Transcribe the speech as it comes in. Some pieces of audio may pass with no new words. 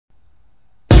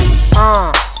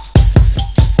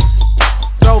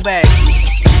Throwback.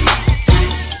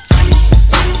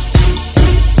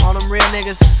 All them real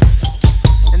niggas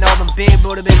and all them big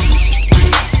booty bitches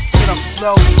to the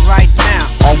flow right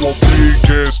now. I want big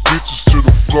ass bitches to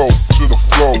the flow, to the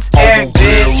flow. It's I Eric, want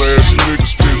real bitch. ass niggas,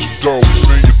 spend your dough,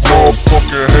 spend your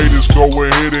motherfucking haters, go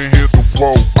ahead and hit the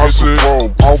road. I said,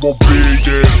 I want big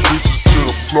ass bitches to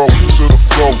the flow, to the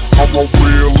flow. I want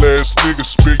real ass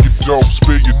niggas, spend your dough,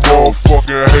 spend your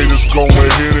motherfucking haters, go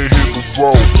ahead and hit the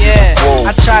road. Yeah,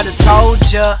 I tried to told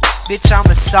ya, bitch, I'm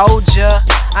a soldier.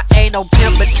 I ain't no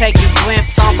pimp, but taking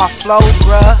glimpse on my flow,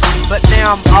 bruh. But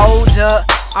now I'm older,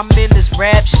 I'm in this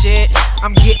rap shit.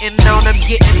 I'm getting on, I'm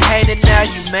getting hated, now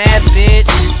you mad, bitch.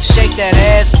 Shake that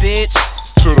ass, bitch.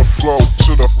 To the flow,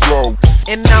 to the flow.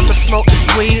 And I'ma smoke this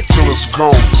weed Till it's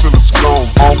gone, till it's gone.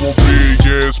 I want big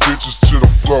ass bitches to the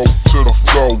flow, to the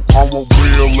flow. I want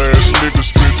real ass niggas,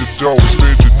 spend your dough,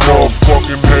 spend your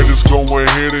motherfucking haters, go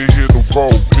ahead and hit the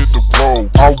road, hit the road.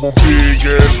 I want big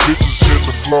ass bitches, hit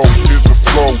the flow, hit the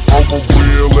flow. I want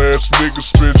real ass niggas,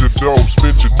 spend your dough,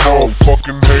 spend your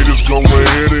motherfucking haters, go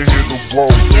ahead and hit the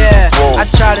road, hit Yeah, the road. I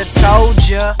try to told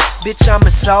ya, bitch, I'm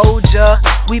a soldier.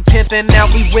 We pimpin'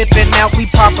 out, we whippin' out, we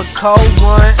pop a cold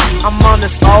one. I'm on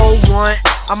this old one,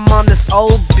 I'm on this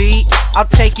old beat. I'll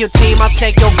take your team, I'll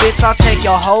take your bitch, I'll take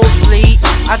your whole fleet.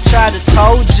 I try to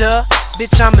told ya,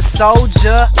 bitch, I'm a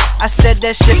soldier. I said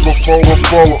that shit before I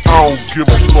follow, I don't give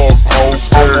a fuck, hoes.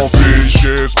 I want big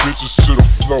ass bitches to the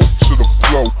flow, to the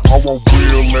flow. I want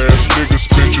real ass niggas,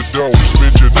 spend your dough,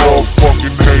 spend your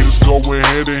motherfucking haters, go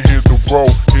ahead and hit the road,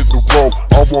 hit the road.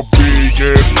 I want big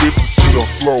ass bitches to the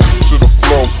flow, to the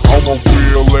flow. I want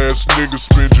real ass niggas,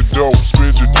 spend your dough,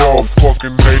 spend your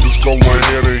motherfucking haters, go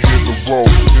ahead and hit the road,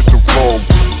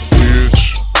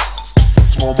 bitch.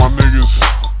 To all my niggas,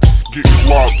 get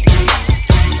guap,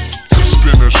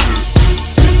 spin that shit,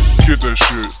 get that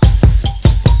shit.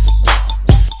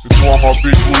 And to all my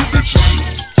big booty bitches,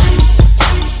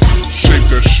 shake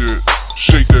that shit,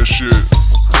 shake that shit.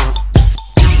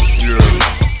 Yeah,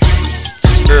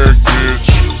 it's Eric, bitch.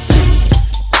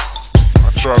 I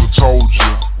tried to told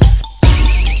you.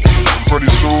 Pretty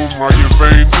soon, when I get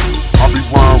fame, I'll be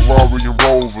riding Rari and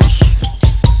Rovers.